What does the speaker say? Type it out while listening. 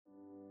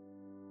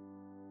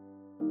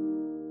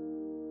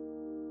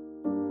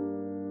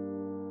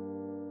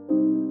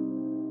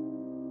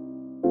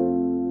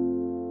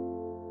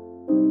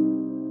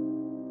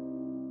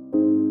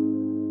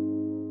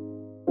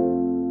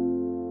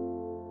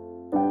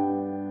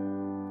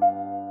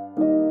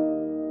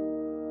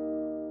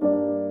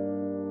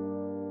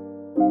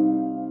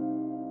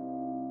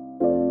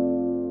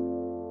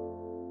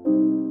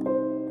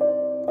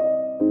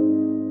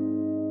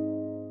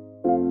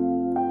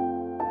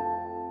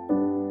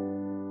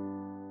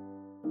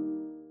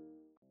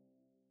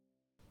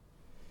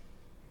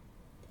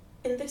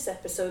this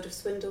episode of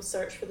Swindle's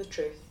Search for the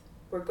Truth,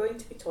 we're going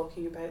to be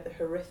talking about the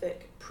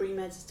horrific,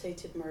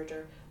 premeditated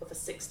murder of a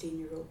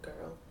 16-year-old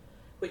girl,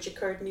 which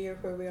occurred near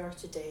where we are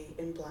today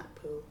in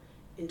Blackpool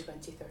in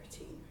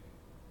 2013.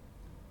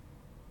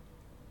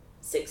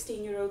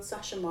 16-year-old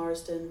Sasha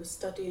Marsden was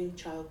studying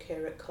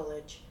childcare at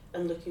college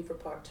and looking for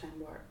part-time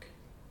work.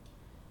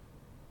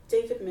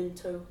 David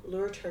Minto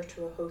lured her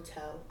to a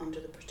hotel under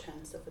the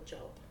pretence of a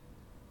job.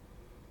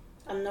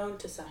 Unknown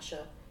to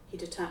Sasha,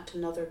 he'd attacked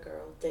another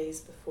girl days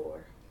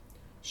before.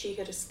 She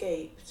had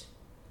escaped,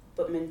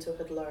 but Minto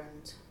had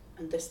learned,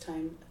 and this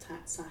time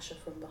attacked Sasha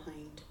from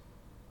behind.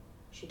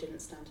 She didn't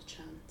stand a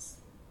chance.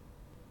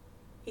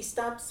 He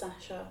stabbed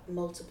Sasha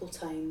multiple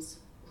times,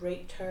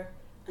 raped her,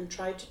 and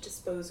tried to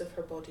dispose of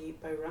her body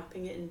by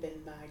wrapping it in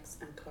bin bags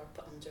and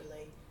carpet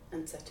underlay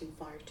and setting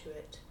fire to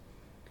it.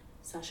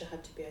 Sasha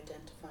had to be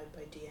identified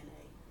by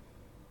DNA.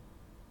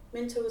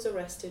 Minto was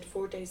arrested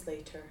 4 days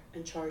later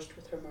and charged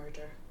with her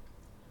murder.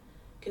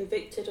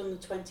 Convicted on the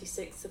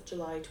 26th of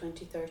July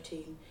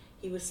 2013,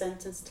 he was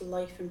sentenced to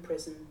life in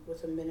prison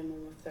with a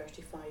minimum of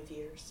 35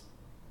 years.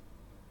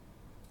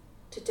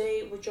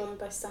 Today we're joined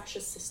by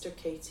Sasha's sister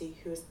Katie,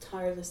 who has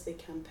tirelessly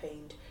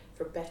campaigned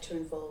for better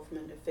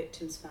involvement of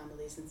victims'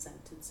 families in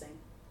sentencing.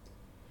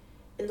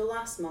 In the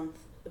last month,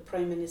 the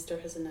Prime Minister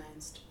has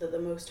announced that the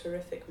most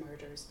horrific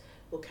murders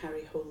will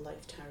carry whole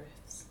life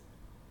tariffs.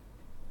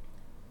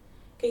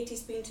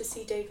 Katie's been to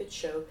see David's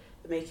show,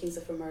 The Makings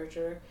of a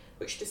Murderer,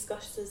 which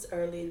discusses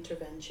early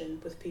intervention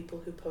with people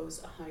who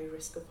pose a high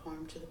risk of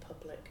harm to the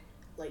public,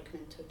 like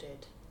Minto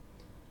did.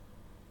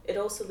 It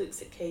also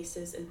looks at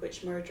cases in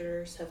which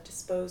murderers have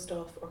disposed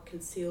of or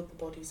concealed the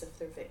bodies of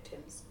their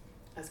victims,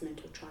 as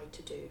Minto tried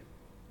to do.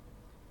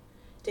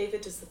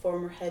 David is the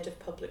former head of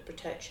public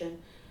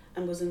protection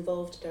and was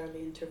involved in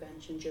early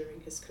intervention during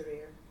his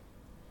career.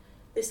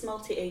 This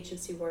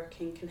multi-agency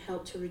working can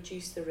help to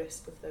reduce the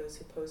risk of those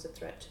who pose a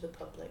threat to the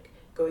public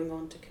going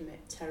on to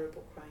commit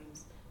terrible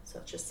crimes,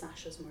 such as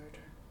Sasha's murder.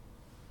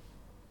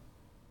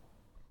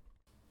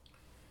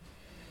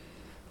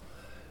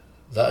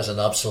 That is an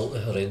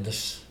absolutely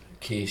horrendous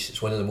case.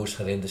 It's one of the most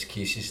horrendous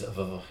cases that I've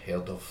ever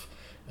heard of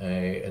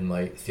in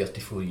my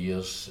 34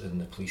 years in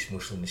the police,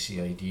 mostly in the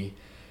CID.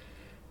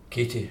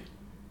 Katie,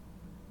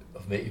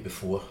 I've met you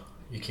before.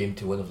 You came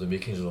to one of the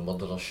Makings of a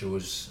Murderer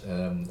shows,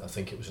 I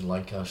think it was in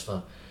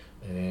Lancaster.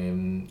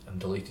 I'm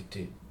delighted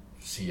to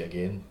see you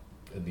again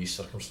in these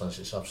circumstances.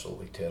 It's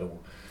absolutely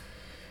terrible.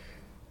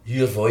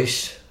 Your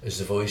voice is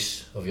the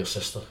voice of your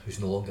sister, who's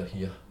no longer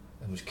here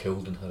and was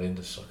killed in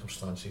horrendous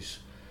circumstances.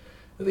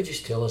 Maybe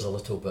just tell us a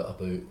little bit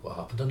about what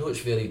happened. I know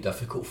it's very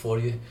difficult for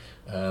you.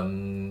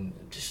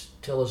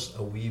 Just tell us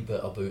a wee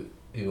bit about,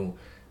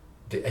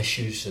 the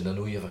issues, and I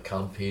know you have a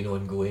campaign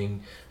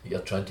ongoing that you're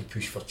trying to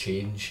push for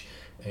change.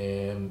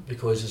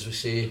 Because, as we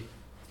say,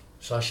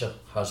 Sasha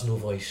has no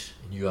voice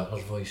and you are her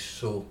voice,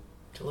 so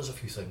tell us a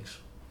few things.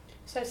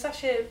 So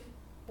Sasha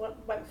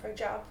went for a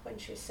job when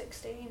she was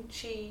 16.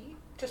 She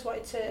just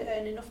wanted to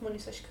earn enough money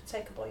so she could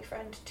take a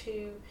boyfriend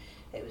to,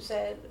 it was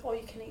a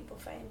all-you-can-eat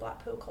buffet in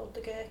Blackpool called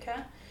the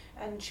Gurkha,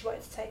 and she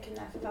wanted to take him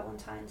there for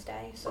Valentine's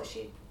Day, so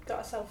she got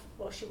herself,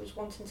 she was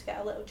wanting to get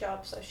a little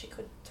job so she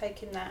could take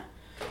him there.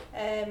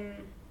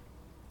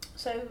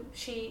 So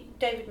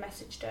David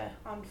messaged her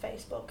on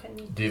Facebook,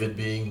 and David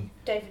being?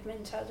 David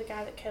Minto, the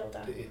guy that killed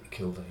her.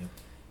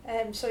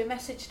 Yeah. So he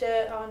messaged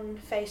her on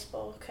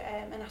Facebook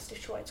and asked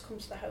if she wanted to come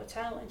to the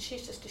hotel, and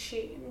she's just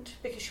assumed,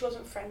 because she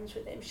wasn't friends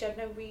with him, she had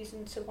no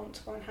reason to want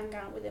to go and hang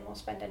out with him or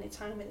spend any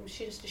time with him,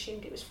 she just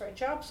assumed it was for a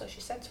job. So she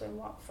said to him,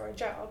 "What, for a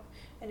job?"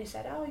 And he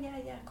said, "Oh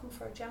yeah, come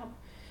for a job."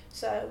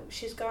 So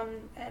she's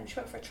gone, she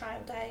went for a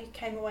trial day,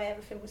 came away,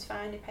 everything was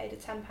fine, he paid her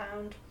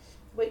 £10,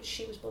 which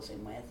she was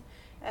buzzing with.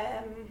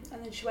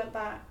 And then she went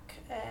back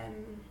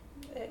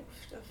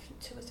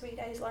 2 or 3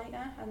 days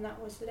later, and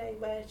that was the day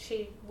where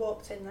she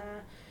walked in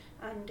there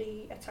and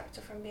he attacked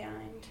her from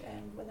behind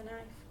with a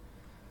knife.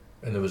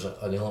 And there was an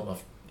element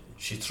of,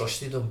 she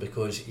trusted him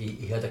because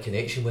he had a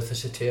connection with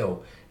this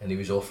hotel and he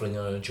was offering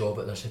her a job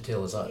at this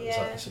hotel. Is that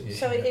the situation?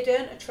 So he'd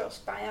earned a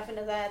trust by having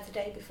her there the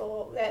day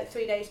before,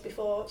 3 days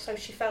before, so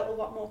she felt a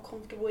lot more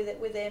comfortable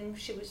with him.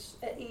 She was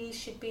at ease,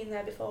 she'd been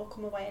there before,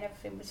 come away and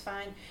everything was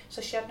fine,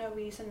 so she had no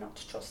reason not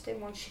to trust him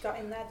once she got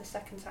in there the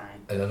second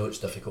time. And I know it's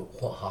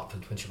difficult. What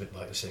happened when she went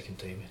back the second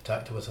time? He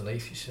attacked her with a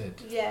knife, you said?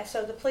 Yeah,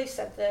 so the police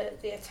said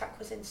that the attack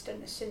was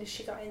instant. As soon as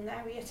she got in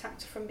there, he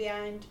attacked her from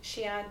behind.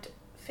 She had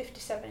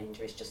 57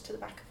 injuries just to the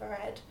back of her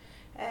head.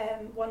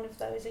 One of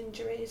those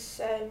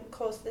injuries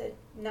caused the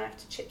knife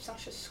to chip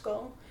Sasha's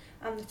skull,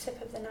 and the tip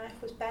of the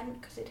knife was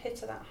bent because he'd hit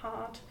her that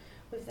hard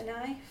with the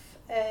knife.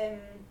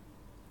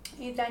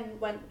 He then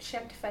she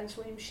had defence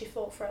wounds, she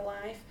fought for her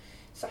life.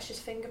 Sasha's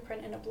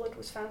fingerprint and her blood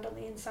was found on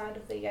the inside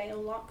of the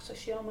Yale lock, so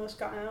she almost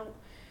got out.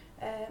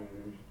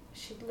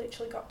 She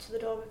literally got to the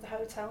door of the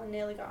hotel and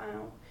nearly got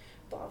out,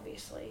 but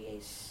obviously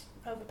he's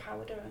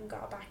overpowered her and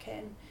got her back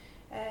in.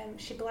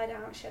 She bled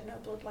out, she had no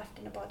blood left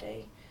in her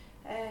body,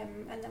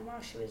 and then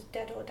while she was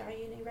dead or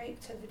dying, he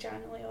raped her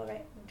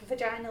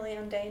vaginally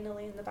and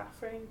anally in the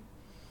bathroom.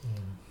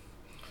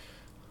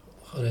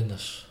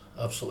 Horrendous,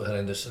 absolutely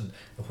horrendous. And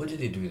what did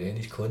he do then?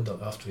 His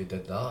conduct after he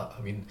did that.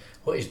 I mean,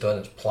 what he's done,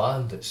 it's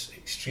planned, it's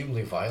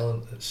extremely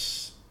violent,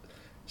 it's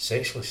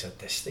sexually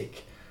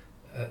sadistic.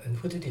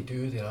 And what did he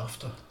do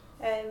thereafter?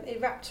 He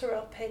wrapped her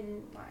up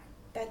in like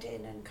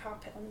bedding and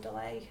carpet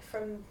underlay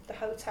from the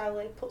hotel.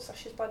 He put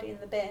Sasha's body in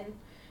the bin,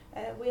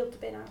 wheeled the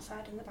bin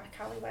outside in the back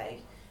alleyway,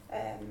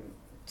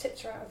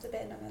 tipped her out of the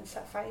bin and then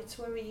set fire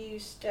to her. He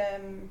used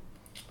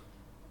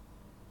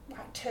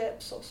like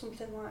terps or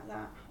something like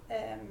that,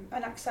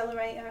 an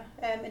accelerator,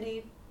 and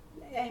he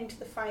aimed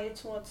the fire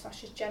towards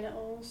Sasha's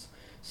genitals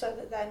so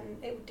that then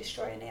it would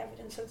destroy any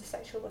evidence of the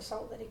sexual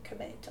assault that he'd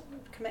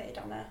committed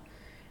on her.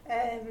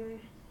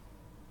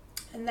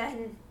 And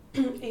then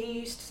he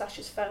used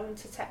Sasha's phone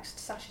to text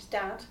Sasha's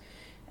dad.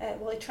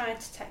 He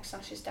tried to text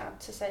Sasha's dad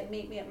to say,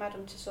 meet me at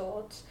Madame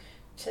Tussauds,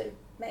 to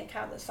make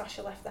out that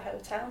Sasha left the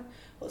hotel.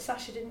 But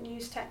Sasha didn't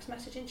use text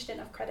messaging, she didn't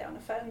have credit on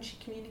her phone. She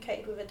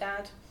communicated with her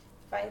dad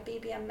via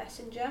BBM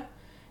Messenger,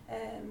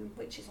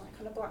 which is like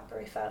on a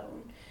BlackBerry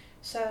phone.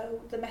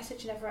 So the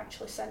message never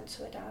actually sent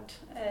to her dad.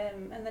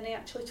 And then he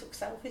actually took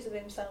selfies of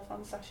himself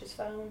on Sasha's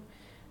phone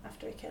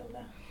after he killed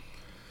her.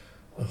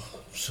 Oh,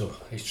 so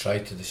he's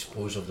tried to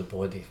dispose of the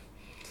body.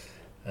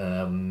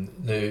 Now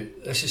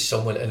this is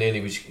someone, and then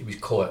he was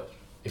caught.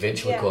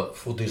 Eventually caught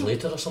 4 days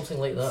later or something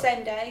like that.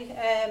 Same day.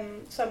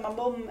 So my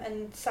mum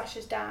and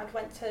Sasha's dad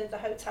went to the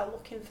hotel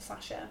looking for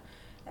Sasha.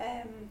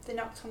 They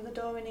knocked on the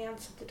door and he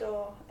answered the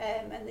door.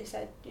 And they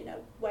said, you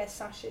know, where's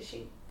Sasha?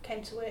 She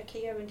came to work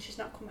here and she's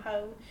not come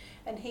home.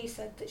 And he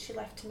said that she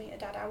left to meet her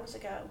dad hours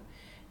ago.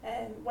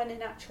 When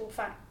in actual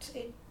fact,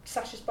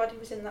 Sasha's body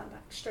was in that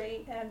back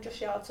street, just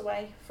yards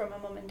away from her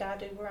mum and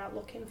dad who were out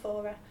looking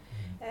for her.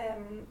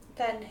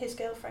 Then his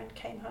girlfriend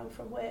came home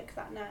from work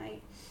that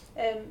night,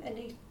 and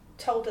he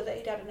told her that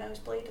he'd had a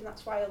nosebleed and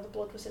that's why all the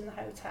blood was in the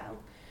hotel.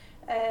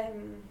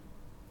 And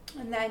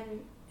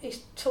then he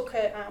took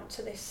her out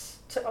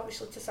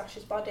obviously to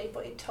Sasha's body,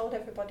 but he told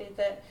everybody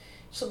that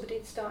somebody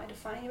had started a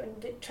fire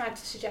and they tried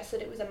to suggest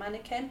that it was a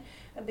mannequin.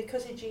 And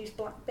because he'd used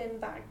black bin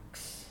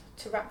bags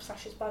to wrap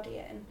Sasha's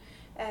body in,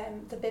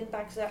 the bin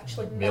bags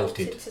actually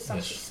melted to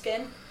Sasha's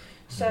skin.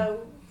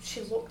 So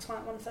she looked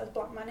like one of those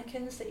black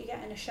mannequins that you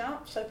get in a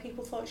shop. So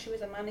people thought she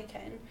was a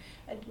mannequin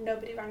and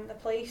nobody rang the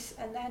police.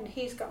 And then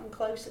he's gotten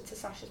closer to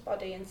Sasha's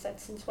body and said,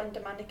 since when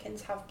do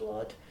mannequins have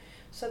blood?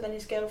 So then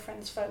his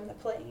girlfriends phoned the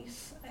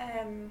police.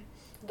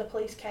 The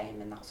police came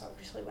and that's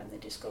obviously when they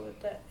discovered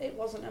that it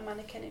wasn't a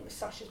mannequin, it was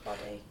Sasha's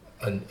body.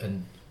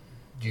 And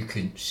you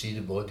couldn't see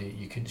the body,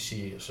 you couldn't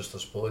see your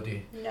sister's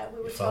body? No, we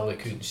were Your family told.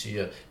 couldn't see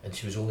her, and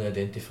she was only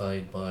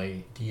identified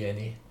by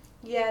DNA?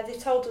 Yeah, they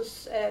told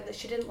us that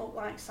she didn't look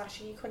like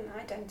Sasha. You couldn't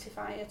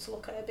identify her to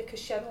look at her because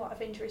she had a lot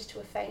of injuries to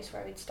her face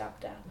where he'd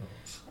stabbed her. Oh,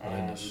 it's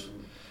horrendous.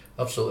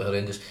 Absolutely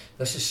horrendous.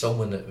 This is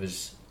someone that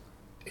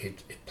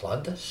he'd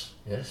planned this,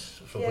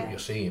 yes? From what you're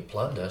saying, he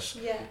planned this.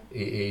 Yeah.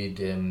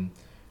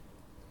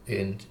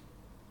 And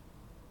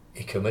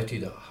he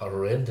committed a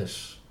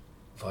horrendous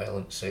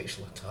violent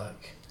sexual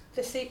attack.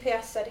 The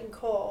CPS said in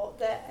court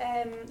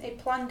that he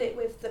planned it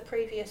with the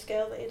previous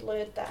girl that he'd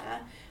lured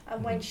there,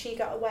 and when she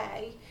got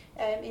away,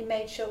 he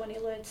made sure when he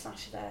lured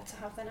Sasha there to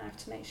have the knife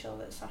to make sure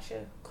that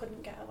Sasha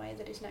couldn't get away,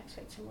 that his next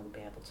victim wouldn't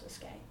be able to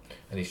escape.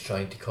 And he's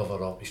trying to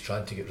cover up, he's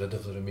trying to get rid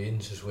of the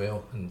remains as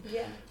well.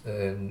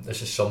 And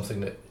this is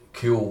something that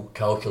cool,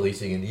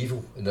 calculating and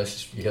evil. And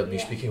this, you heard me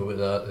speaking about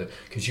that,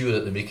 because you were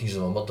at the Makings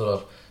of a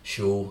Murderer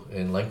show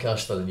in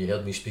Lancaster and you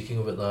heard me speaking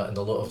about that, and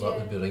a lot of that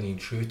would be ringing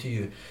true to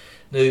you.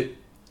 Now,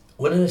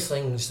 one of the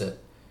things that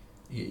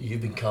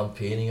you've been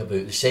campaigning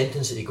about, the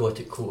sentence that he got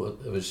at court,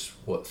 it was,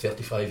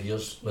 35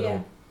 years?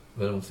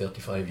 Minimum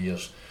 35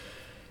 years.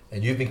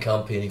 And you've been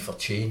campaigning for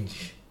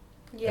change.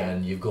 Yeah.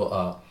 And you've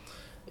got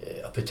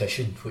a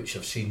petition which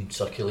I've seen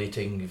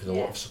circulating with a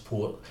lot of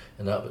support,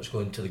 and that was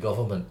going to the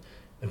government.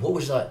 And what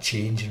was that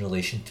change in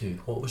relation to?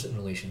 What was it in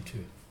relation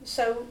to?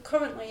 So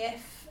currently,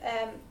 if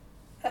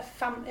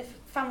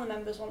family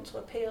members want to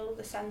appeal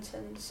the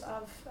sentence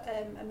of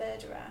a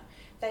murderer,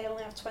 they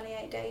only have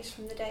 28 days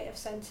from the date of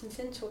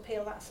sentencing to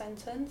appeal that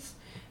sentence.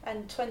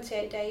 And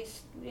 28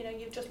 days,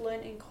 you've just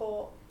learnt in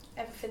court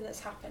everything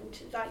that's happened.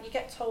 Like, you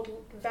get told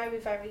very,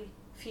 very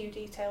few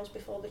details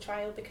before the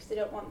trial because they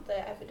don't want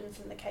the evidence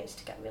in the case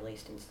to get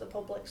released into the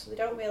public, so they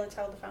don't really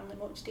tell the family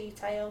much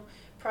detail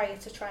prior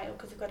to trial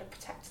because they've got to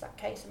protect that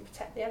case and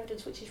protect the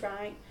evidence, which is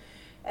right.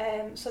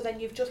 So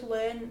then you've just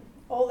learned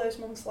all those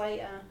months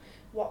later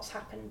what's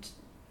happened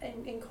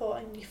in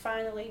court, and you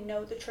finally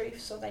know the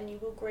truth, so then you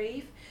will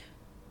grieve.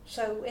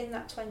 So in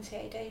that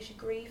 28 days you're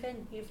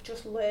grieving, you've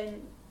just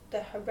learned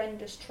the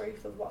horrendous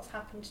truth of what's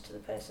happened to the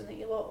person that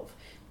you love.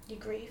 You're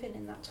grieving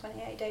in that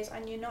 28 days,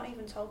 and you're not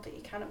even told that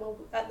you can. Well,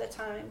 at the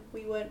time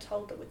we weren't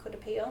told that we could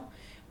appeal,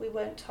 we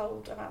weren't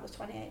told about the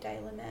 28-day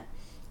limit.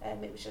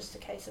 It was just a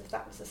case of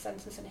that was the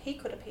sentence and he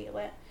could appeal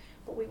it,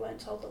 but we weren't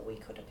told that we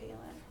could appeal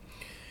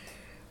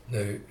it.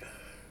 Now,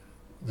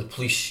 the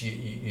police,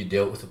 you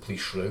dealt with the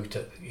police route,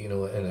 and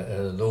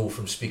I know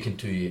from speaking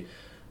to you,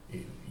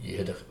 you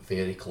had a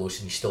very close,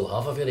 and you still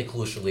have a very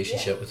close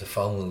relationship with the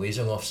family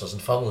liaison officers.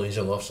 And family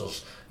liaison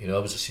officers, I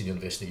was a senior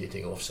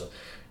investigating officer,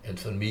 and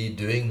for me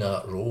doing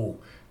that role,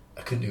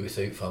 I couldn't do it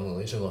without family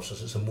liaison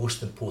officers. It's the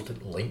most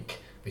important link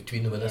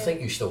between them, and I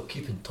think you still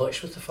keep in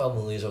touch with the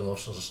family liaison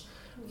officers,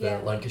 the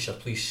Lancashire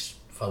Police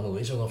family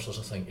liaison officers,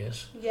 I think,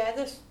 yes. Yeah,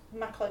 there's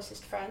my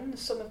closest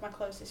friends, some of my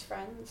closest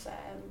friends.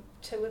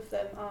 Two of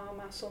them are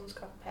my son's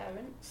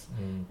godparents.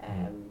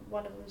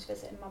 One of them's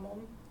visiting my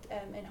mum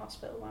in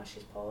hospital while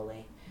she's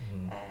poorly,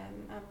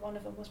 and one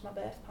of them was my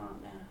birth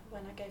partner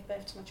when I gave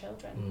birth to my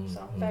children.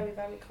 So I'm very,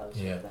 very close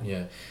with them.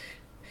 Yeah.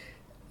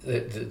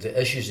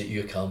 The issues that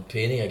you're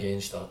campaigning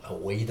against are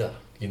wider,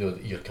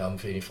 that you're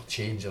campaigning for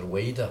change are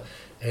wider.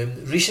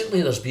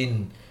 Recently there's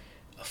been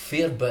a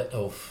fair bit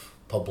of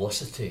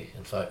publicity,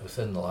 in fact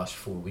within the last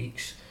 4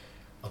 weeks,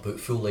 about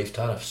full life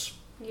tariffs.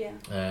 Yeah.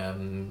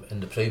 And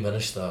the Prime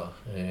Minister,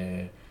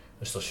 Mr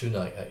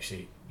Sunak,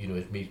 actually,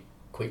 has made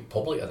quite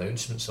public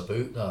announcements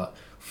about that,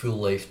 full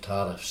life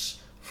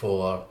tariffs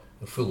for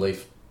full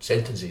life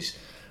sentences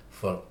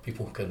for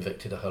people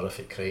convicted of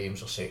horrific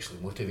crimes or sexually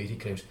motivated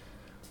crimes.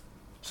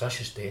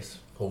 Sasha's death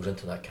falls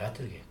into that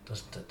category,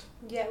 doesn't it?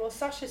 Yeah, well,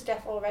 Sasha's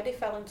death already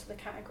fell into the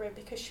category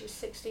because she was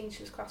 16,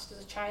 she was classed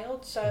as a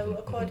child. So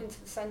according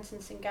to the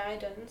sentencing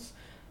guidance,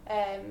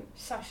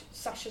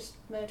 Sasha's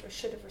murderer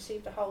should have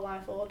received a whole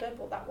life order,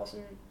 but that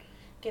wasn't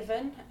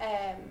given.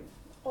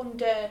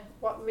 Under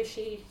what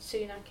Rishi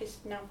Sunak is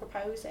now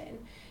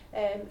proposing,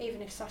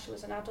 even if Sasha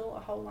was an adult, a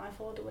whole life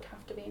order would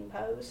have to be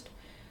imposed.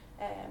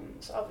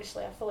 So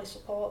obviously I fully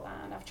support that,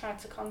 and I've tried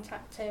to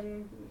contact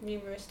him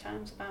numerous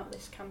times about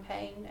this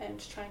campaign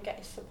to try and get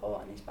his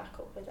support and his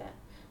backup with it.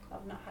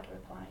 I've not had a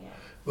reply yet.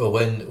 Well,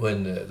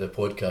 when the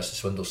podcast, the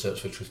Swindle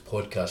Search for Truth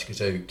podcast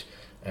goes out,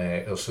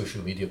 our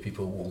social media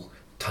people will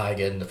tag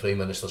in the Prime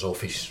Minister's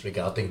office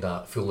regarding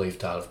that full life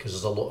tariff, because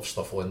there's a lot of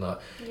stuff on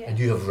that, and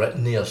you have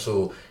written there,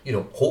 so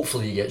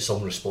hopefully you get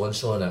some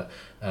response on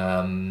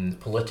it.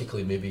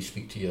 Politically, maybe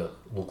speak to your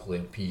local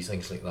MP,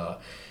 things like that.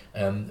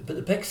 But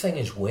the big thing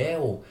as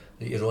well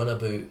that you're on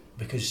about,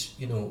 because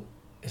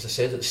as I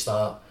said at the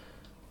start,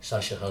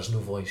 Sasha has no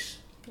voice,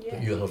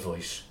 but you're her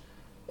voice,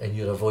 and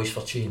you're a voice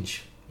for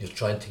change. You're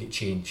trying to get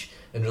change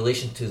in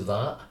relation to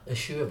that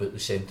issue about the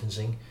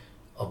sentencing,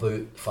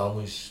 about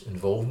families'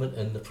 involvement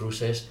in the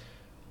process,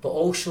 but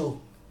also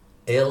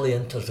early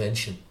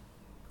intervention,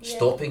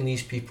 stopping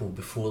these people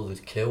before they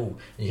kill.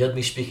 And you heard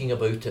me speaking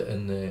about it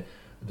in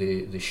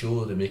the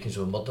show, The Makings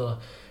of a Murderer.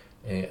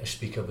 I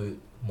speak about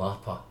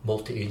MAPA,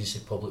 multi-agency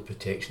public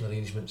protection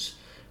arrangements,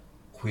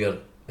 where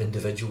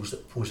individuals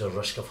that pose a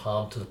risk of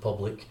harm to the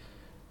public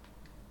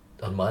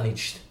are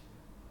managed.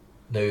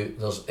 Now,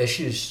 there's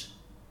issues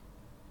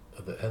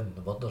about him,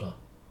 the murderer.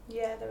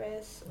 Yeah, there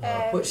is.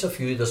 What's a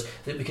few?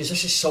 Because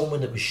this is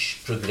someone that was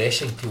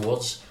progressing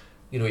towards,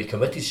 he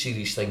committed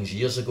serious things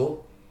years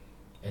ago,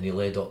 and he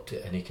led up to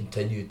it, and he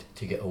continued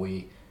to get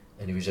away,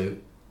 and he was out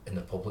in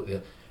the public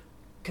there.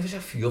 Give us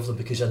a few of them,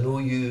 because I know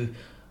you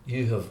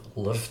have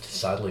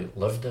sadly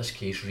lived this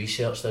case,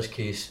 researched this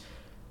case.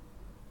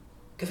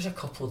 Give us a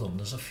couple of them.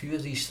 There's a few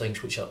of these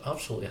things which are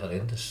absolutely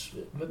horrendous.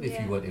 Maybe if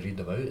you want to read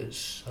them out,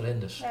 it's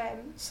horrendous.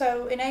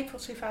 So in April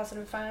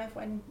 2005,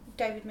 when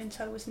David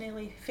Minto was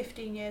nearly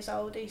 15 years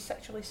old, he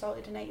sexually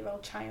assaulted an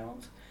 8-year-old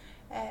child.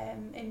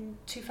 In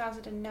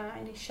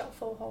 2009, he shot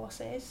 4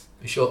 horses.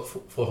 He shot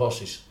 4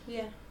 horses?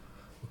 Yeah.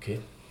 Okay.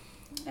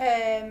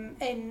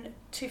 In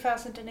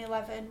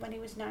 2011, when he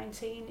was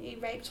 19, he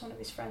raped one of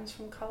his friends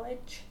from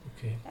college.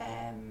 Okay.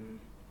 And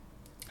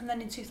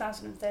then in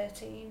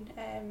 2013,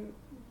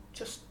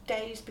 just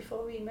days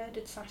before he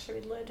murdered Sasha,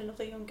 he'd lured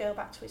another young girl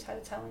back to his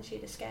hotel and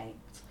she'd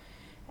escaped.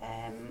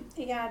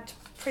 He had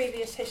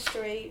previous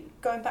history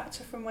going back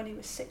to from when he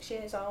was 6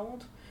 years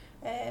old.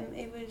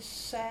 He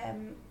was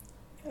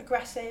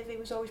aggressive, he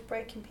was always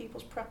breaking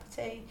people's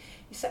property.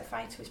 He set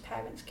fire to his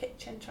parents'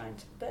 kitchen, trying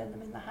to burn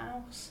them in the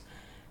house.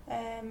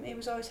 He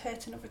was always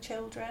hurting other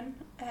children.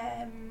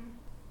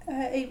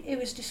 He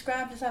was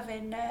described as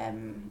having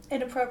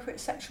inappropriate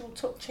sexual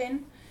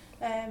touching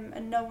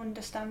and no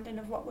understanding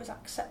of what was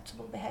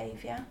acceptable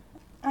behaviour.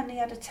 And he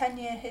had a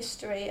 10-year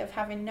history of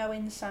having no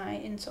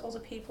insight into other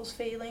people's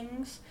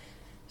feelings.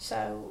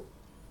 So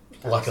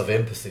lack of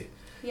empathy.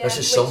 Yeah, this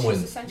is someone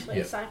is essentially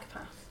a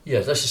psychopath.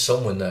 Yeah, this is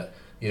someone that,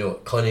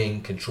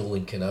 cunning,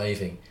 controlling,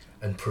 conniving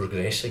and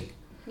progressing.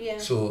 Yeah.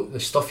 So the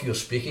stuff you're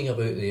speaking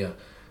about there,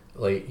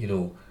 like,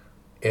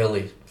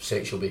 early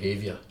sexual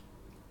behaviour,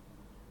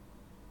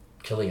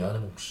 killing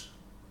animals,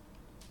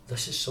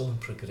 this is someone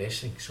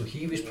progressing. So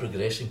he was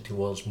progressing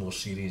towards more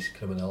serious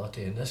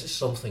criminality, and this is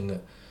something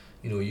that,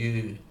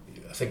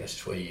 I think this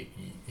is why you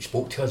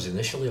spoke to us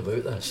initially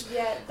about this.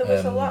 Yeah, there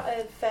was a lot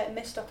of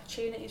missed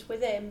opportunities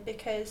with him,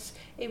 because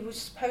he was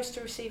supposed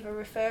to receive a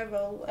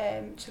referral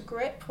to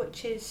GRIP,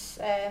 which is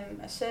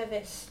a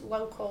service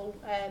local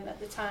at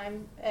the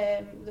time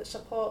that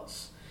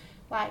supports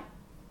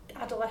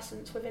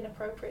adolescents with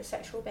inappropriate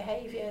sexual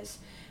behaviours,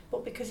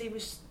 but because he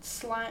was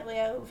slightly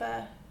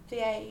over the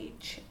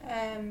age,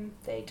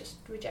 they just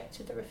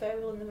rejected the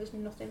referral and there was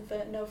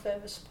no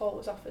further support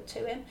was offered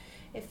to him.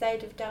 If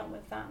they'd have dealt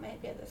with that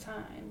maybe at the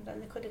time, then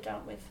they could have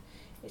dealt with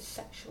his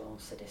sexual,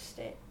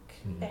 sadistic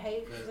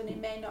behaviours, and he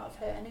may not have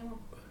hurt anyone.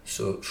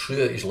 So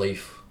throughout his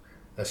life,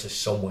 this is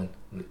someone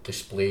that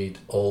displayed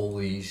all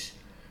these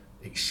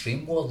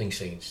extreme warning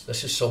signs.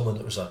 This is someone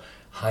that was a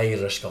high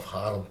risk of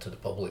harm to the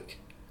public.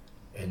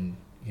 And,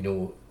 you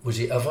know, was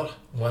he ever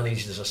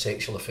managed as a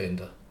sexual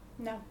offender?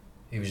 No.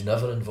 He was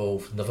never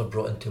involved, never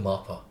brought into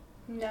MAPA.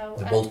 No.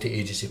 The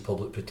multi-agency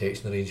public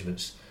protection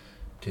arrangements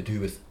to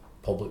do with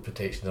public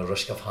protection, the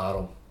risk of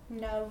harm.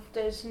 No,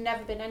 there's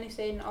never been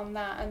anything on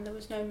that, and there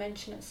was no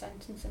mention at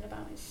sentencing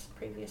about his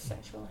previous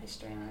sexual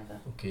history either.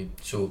 Okay,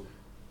 so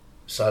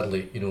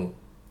sadly, you know,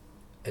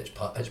 it's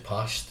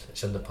past,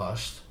 it's in the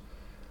past.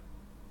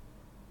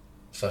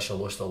 Sasha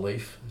lost her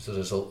life as a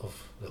result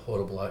of the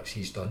horrible acts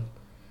he's done.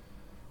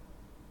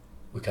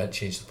 We can't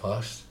change the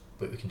past,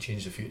 but we can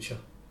change the future.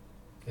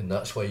 And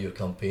that's why you're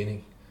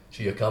campaigning.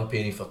 So you're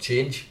campaigning for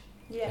change,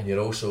 and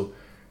you're also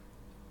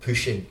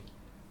pushing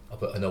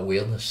about an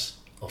awareness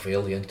of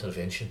early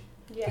intervention.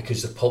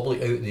 Because the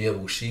public out there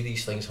will see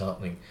these things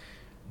happening.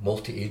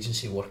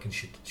 Multi-agency working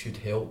should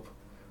help,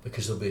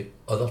 because there'll be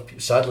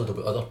sadly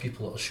there'll be other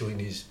people that are showing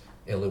these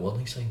early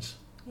warning signs.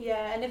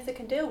 Yeah, and if they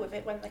can deal with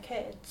it when they're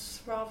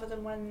kids, rather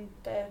than when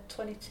they're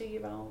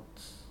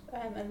 22-year-olds,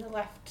 and they're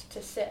left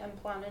to sit and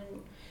plan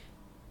and,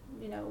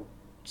 you know,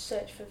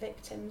 search for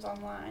victims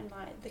online,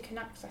 like, they can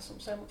access them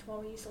so much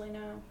more easily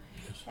now.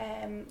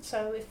 Yes.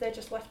 So if they're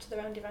just left to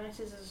their own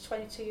devices as a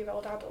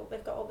 22-year-old adult,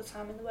 they've got all the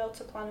time in the world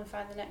to plan and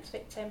find the next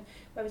victim.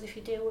 Whereas if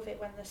you deal with it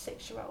when they're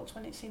 6-year-olds,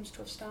 when it seems to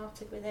have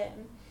started with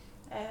him,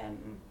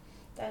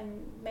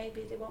 then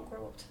maybe they won't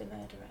grow up to be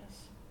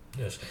murderers.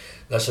 Yes,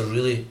 that's a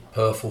really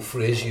powerful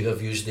phrase you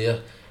have used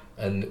there,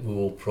 and we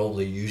will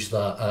probably use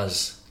that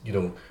as, you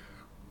know,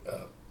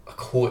 a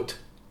quote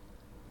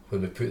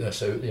when we put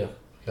this out there.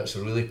 That's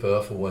a really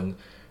powerful one.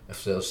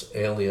 If there's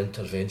early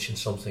intervention,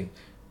 something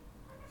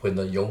when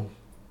they're young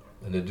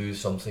and they do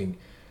something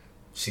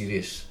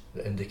serious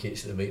that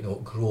indicates that they might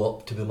not grow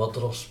up to be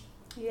murderers.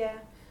 Yeah.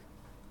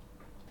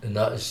 And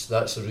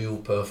that's a real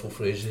powerful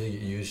phrase that you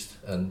used,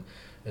 and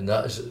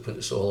that is what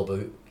it's all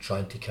about,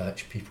 trying to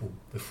catch people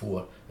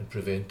before and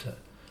prevent it.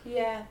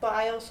 Yeah, but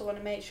I also want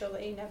to make sure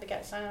that he never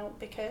gets out,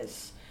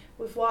 because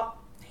with what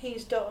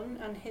he's done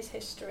and his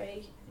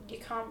history, you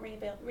can't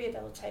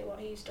rehabilitate what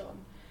he's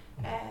done.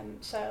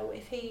 So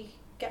if he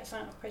gets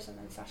out of prison,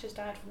 then Sasha's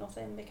died for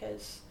nothing,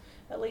 because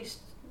at least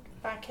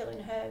by killing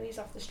her, he's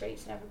off the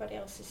streets and everybody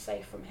else is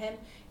safe from him.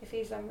 If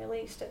he's then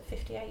released at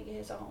 58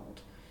 years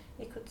old,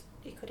 he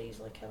could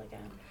easily kill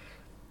again.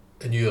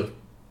 And you're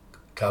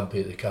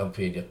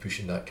you're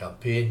pushing that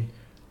campaign,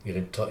 you're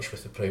in touch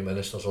with the Prime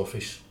Minister's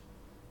office,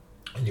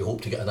 and you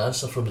hope to get an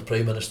answer from the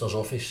Prime Minister's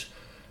office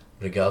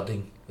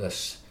regarding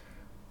this.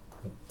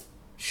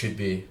 Should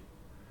be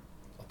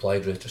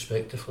applied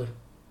retrospectively.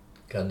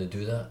 Can they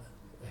do that?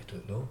 I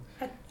don't know.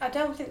 I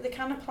don't think they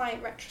can apply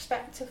it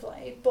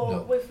retrospectively,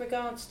 but with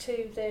regards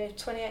to the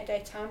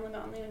 28-day time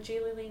limit on the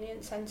unduly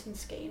lenient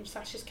sentence scheme,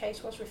 Sasha's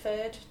case was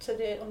referred to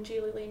the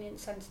unduly lenient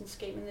sentence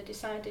scheme, and they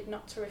decided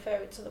not to refer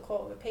it to the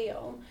Court of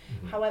Appeal.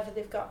 However,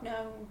 they've got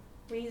no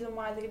reason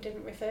why they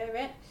didn't refer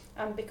it,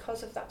 and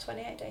because of that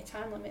 28-day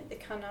time limit, they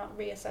cannot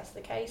reassess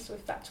the case. So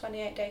if that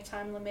 28-day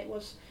time limit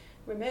was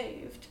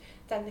removed,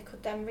 then they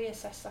could then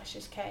reassess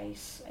Sasha's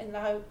case in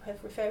the hope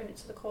of referring it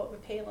to the Court of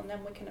Appeal, and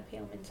then we can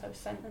appeal Minto's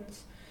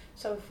sentence.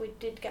 So if we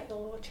did get the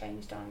law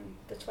changed on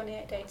the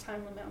 28-day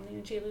time limit on the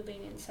unduly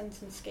lenient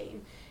sentence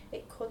scheme,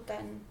 it could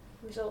then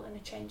result in a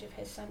change of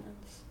his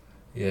sentence.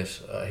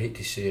 Yes, I hate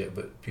to say it,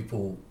 but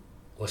people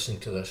listening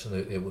to this and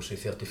out there will say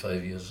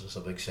 35 years is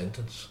a big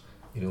sentence.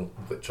 You know,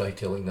 but try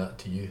telling that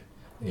to you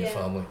and your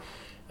family.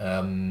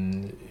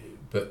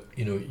 But,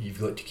 you know, you've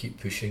got to keep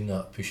pushing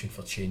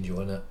for change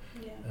on it.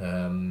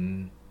 Yeah.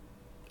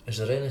 Is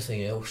there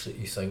anything else that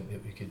you think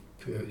that we could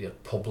put out there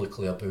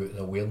publicly about the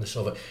awareness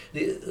of it?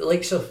 The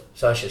likes of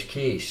Sasha's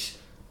case,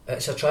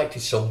 it's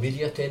attracted some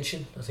media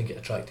attention. I think it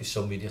attracted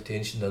some media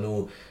attention. I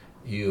know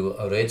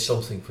I read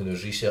something when I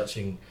was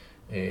researching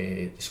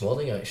this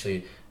morning,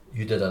 actually.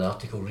 You did an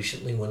article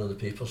recently in one of the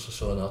papers. I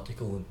saw an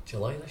article in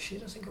July this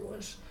year, I think it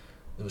was.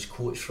 There was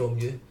quotes from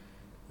you.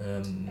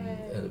 And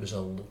it was a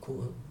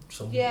local...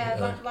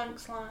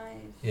 Lancs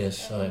Live.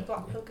 Yes, aye.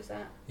 Blackpool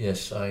Gazette.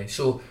 Yes, aye.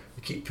 So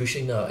we keep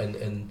pushing that,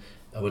 and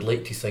I would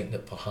like to think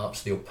that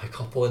perhaps they'll pick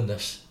up on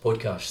this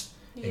podcast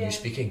and you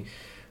speaking,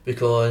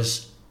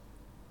 because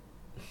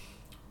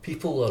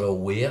people are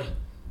aware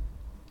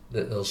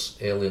that there's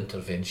early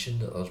intervention,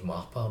 that there's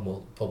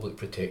MAPA, public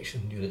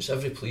protection units.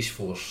 Every police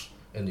force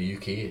in the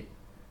UK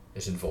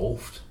is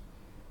involved.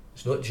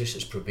 It's not just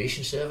its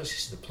probation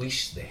services, the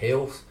police, the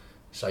health,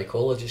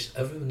 psychologists,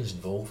 everyone is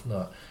involved in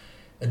that.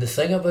 And the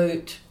thing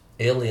about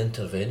early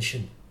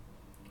intervention,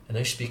 and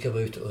I speak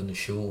about it on the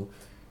show,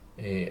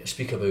 I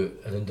speak about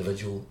an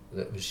individual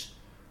that was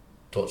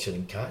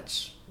torturing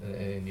cats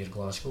near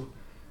Glasgow,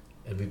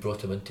 and we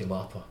brought him into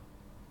MAPA.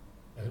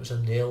 and it was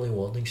an early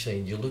warning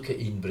sign. You look at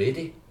Ian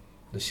Brady,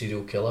 the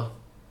serial killer,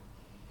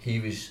 he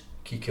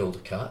killed a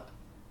cat,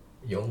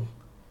 young,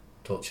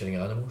 torturing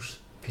animals.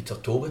 Peter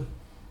Tobin,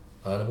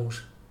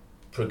 animals,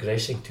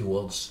 progressing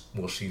towards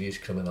more serious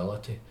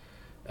criminality.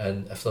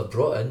 And if they're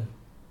brought in,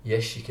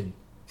 yes, you can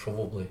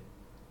probably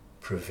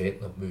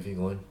prevent them moving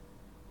on.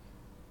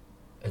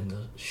 And there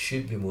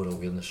should be more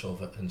awareness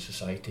of it in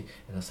society,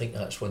 and I think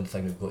that's one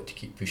thing we've got to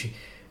keep pushing.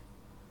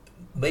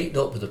 Might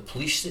not be the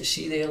police that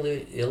see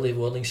the early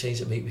warning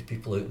signs, it might be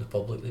people out in the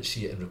public that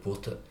see it and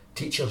report it.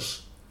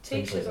 Teachers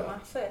Teachers like are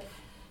massive.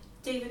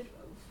 David,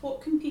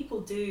 what can people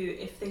do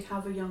if they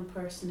have a young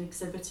person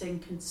exhibiting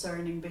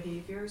concerning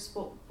behaviours?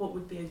 What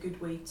would be a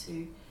good way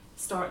to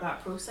start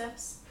that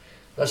process?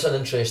 That's an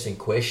interesting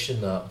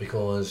question, that,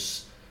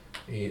 because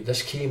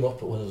this came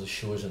up at one of the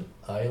shows in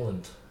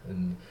Ireland,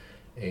 and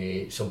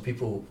some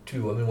people,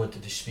 2 women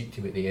wanted to speak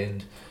to me at the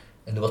end,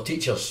 and they were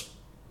teachers,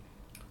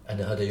 and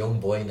they had a young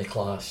boy in the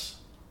class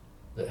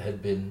that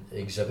had been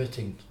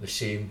exhibiting the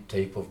same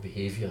type of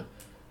behaviour,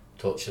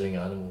 torturing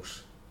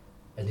animals,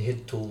 and they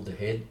had told the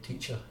head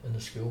teacher in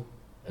the school,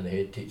 and the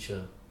head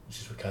teacher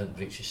says, we can't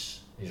breach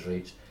his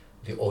rights,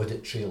 the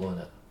audit trail on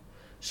it.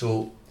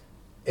 So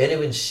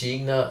anyone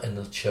seeing that in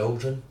their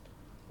children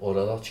or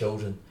other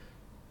children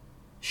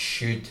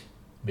should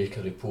make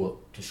a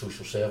report to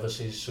social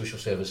services. Social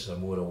services are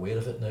more aware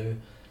of it now,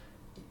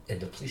 and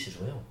the police as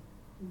well.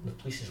 The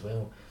police as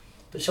well.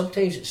 But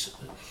sometimes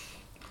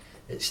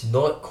it's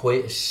not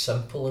quite as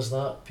simple as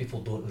that.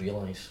 People don't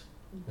realise,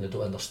 and they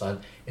don't understand.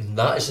 And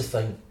that is the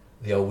thing,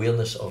 the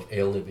awareness of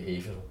early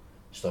behavioural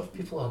stuff.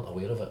 People aren't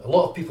aware of it. A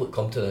lot of people that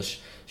come to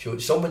this show,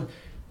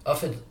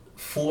 I've had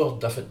 4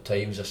 different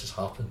times this has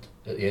happened.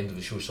 At the end of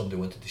the show, somebody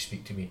wanted to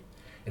speak to me,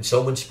 and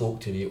someone spoke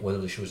to me at one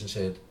of the shows and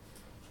said,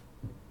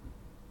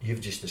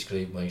 you've just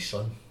described my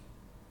son.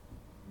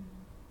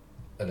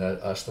 And I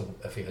asked them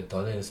if he had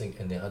done anything,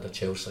 and they had a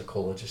child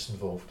psychologist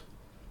involved.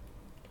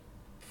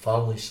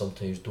 Families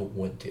sometimes don't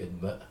want to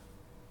admit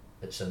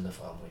it's in the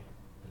family,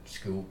 and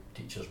school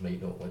teachers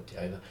might not want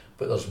to either,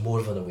 but there's more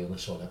of an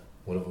awareness on it,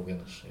 more of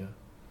awareness, yeah.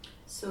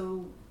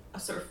 So a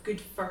sort of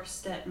good first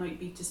step might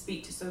be to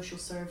speak to social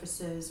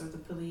services or the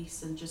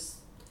police and just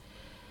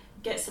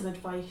get some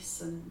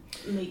advice and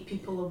make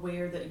people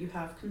aware that you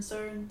have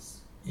concerns?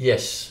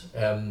 Yes,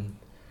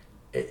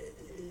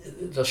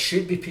 there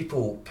should be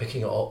people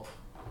picking it up,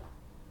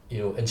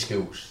 in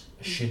schools.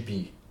 It should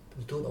be, but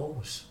they don't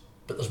always.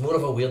 But there's more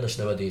of awareness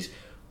nowadays.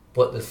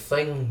 But the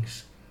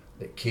things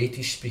that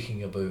Katie's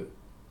speaking about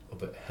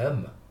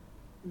him,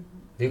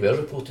 they were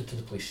reported to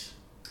the police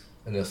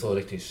and the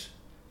authorities,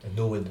 and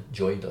no one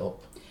joined it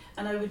up.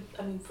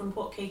 And from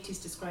what Katie's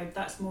described,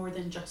 that's more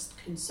than just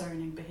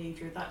concerning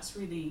behaviour. That's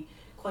really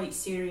quite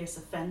serious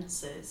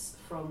offences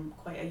from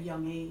quite a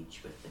young age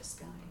with this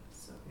guy.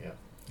 So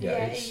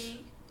yeah,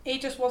 he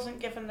just wasn't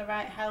given the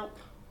right help.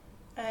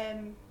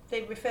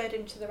 They referred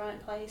him to the right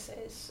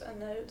places,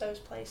 and those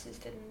places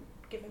didn't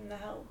give him the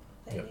help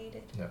they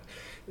needed. Yeah.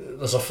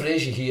 There's a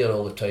phrase you hear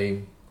all the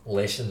time,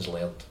 lessons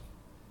learned.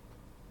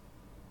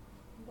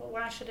 But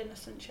why should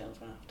innocent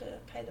children have to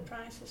pay the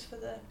prices for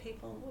the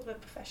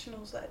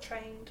professionals that are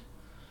trained?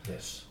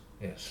 Yes,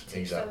 to teach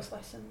exactly. Those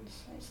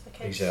lessons. It's the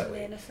kids and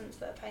the innocents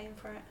that are paying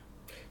for it.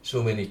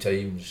 So many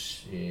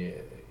times,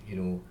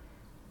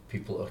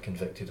 people that are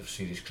convicted of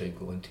serious crime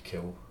go on to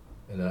kill,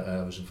 and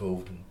I was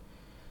involved in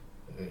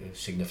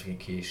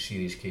significant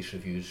serious case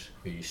reviews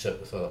where you sit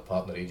with other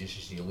partner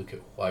agencies and you look at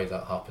why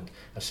that happened.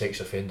 A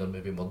sex offender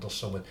maybe murders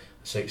someone,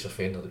 a sex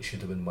offender that should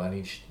have been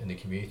managed in the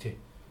community.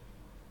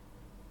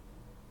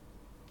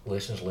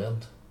 Lessons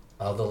learned.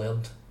 Are they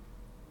learned?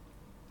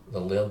 They're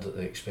learned at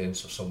the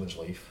expense of someone's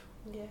life.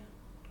 Yeah.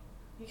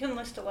 You can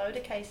list a load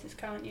of cases,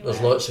 can't you?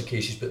 There's lots of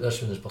cases, but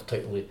this one is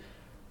particularly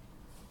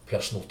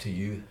personal to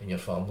you and your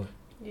family.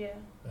 Yeah.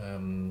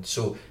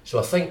 So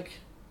I think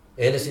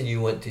anything you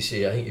want to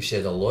say, I think you've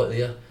said a lot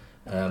there.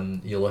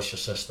 You lost your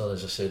sister,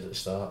 as I said at the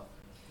start.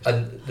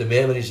 And the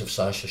memories of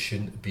Sasha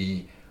shouldn't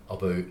be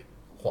about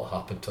what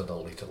happened to her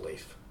later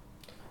life.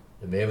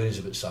 The memories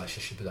about Sasha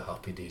should be the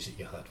happy days that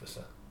you had with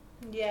her.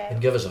 Yeah. And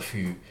give us a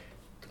few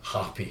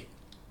happy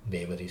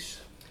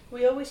memories.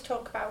 We always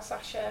talk about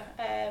Sasha.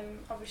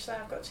 Obviously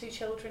I've got 2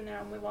 children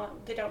now, and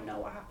they don't know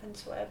what happened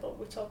to her, but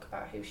we talk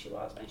about who she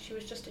was, and she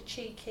was just a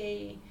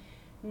cheeky,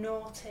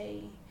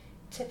 naughty,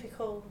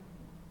 typical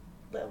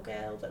little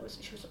girl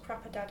she was a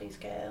proper daddy's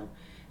girl.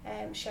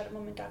 She had a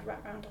mum and dad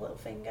wrapped around her little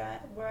finger.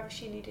 Wherever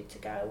she needed to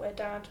go, her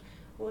dad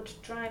would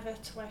drive her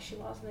to where she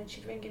was, and then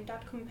she'd ring him,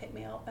 Dad, come and pick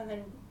me up, and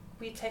then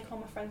we'd take all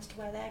my friends to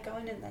where they're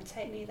going, and then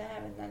take me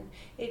there, and then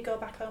he'd go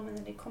back home, and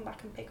then he'd come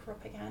back and pick her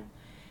up again.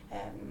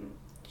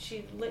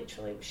 She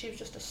was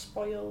just a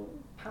spoiled,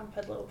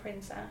 pampered little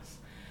princess.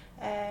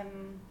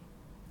 And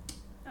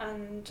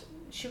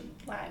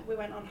we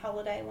went on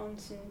holiday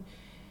once, and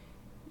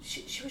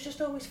she was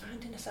just always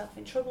finding herself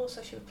in trouble.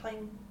 So she was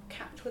playing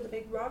catch with a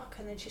big rock,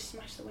 and then she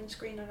smashed the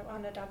windscreen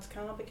on her dad's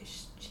car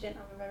because she didn't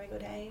have a very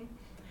good aim.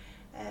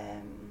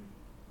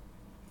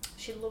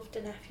 She loved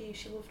a nephew,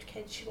 she loved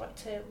kids, she wanted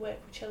to work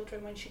with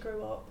children when she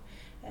grew up.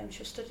 She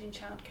was studying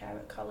childcare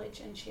at college,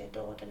 and she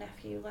adored a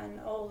nephew,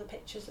 and all the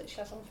pictures that she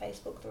has on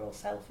Facebook, they're all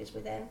selfies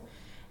with him.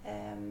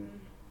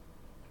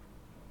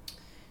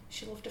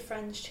 She loved a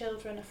friend's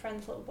children, a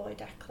friend's little boy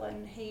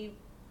Declan. He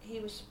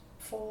was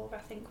 4, I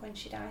think, when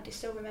she died. He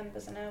still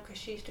remembers her now, because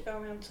she used to go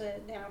around to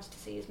the house to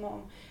see his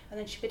mum, and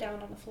then she'd be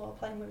down on the floor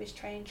playing with his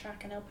train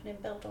track and helping him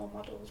build all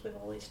models with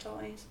all his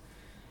toys.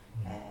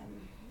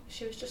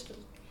 She was just a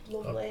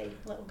lovely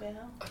little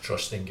girl. A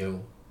trusting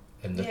girl,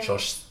 and the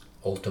trust,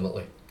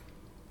 ultimately,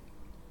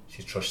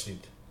 she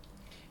trusted.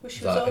 Well,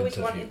 she was always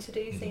wanting to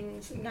do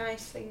things,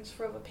 nice things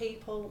for other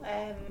people.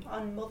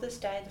 On Mother's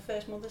Day, the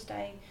first Mother's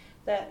Day,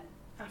 that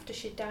after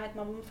she died,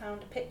 my mum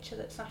found a picture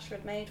that Sasha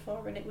had made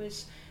for her, and it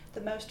was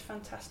the Most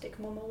Fantastic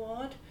Mum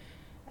Award,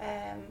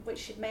 which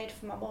she'd made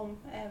for my mum.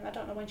 I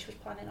don't know when she was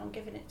planning on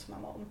giving it to my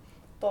mum,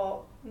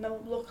 but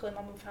luckily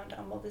my mum found it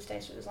on Mother's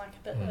Day, so it was like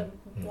a bit of a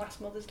last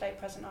Mother's Day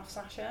present off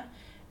Sasha.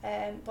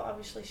 But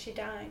obviously she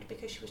died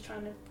because she was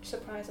trying to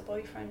surprise a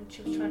boyfriend.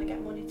 She was trying to get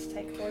money to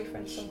take a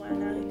boyfriend somewhere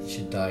nice.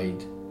 She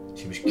died.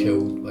 She was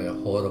killed by a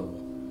horrible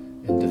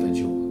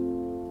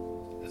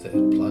individual that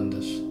had planned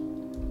this.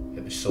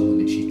 It was someone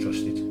that she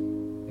trusted,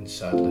 and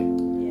sadly,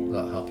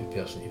 that happy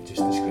person you've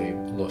just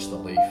described lost their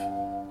life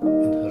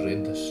in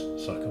horrendous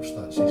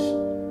circumstances.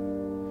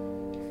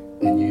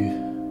 And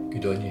you,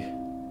 good on you,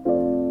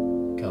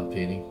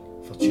 campaigning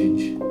for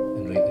change,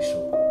 and rightly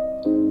so.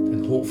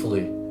 And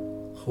hopefully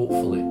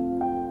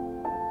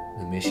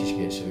the message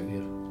gets out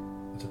there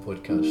with the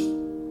podcast.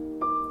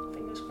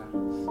 Fingers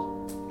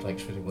crossed.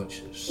 Thanks very much.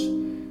 It's,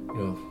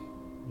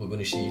 we're going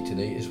to see you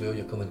tonight as well.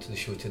 You're coming to the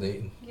show tonight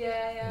in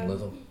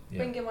Lytham.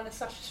 Bringing one of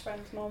Sasha's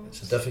friends'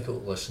 mums. It's a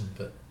difficult listen,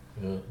 but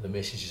the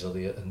messages are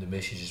there, and the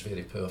message is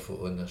very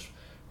powerful on this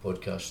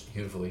podcast.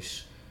 Your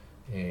voice,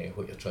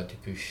 what you're trying to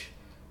push,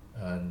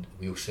 and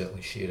we'll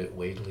certainly share it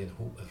widely, and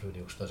hope everyone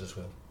else does as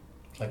well.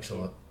 Thanks a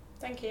lot.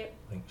 Thank you.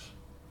 Thanks.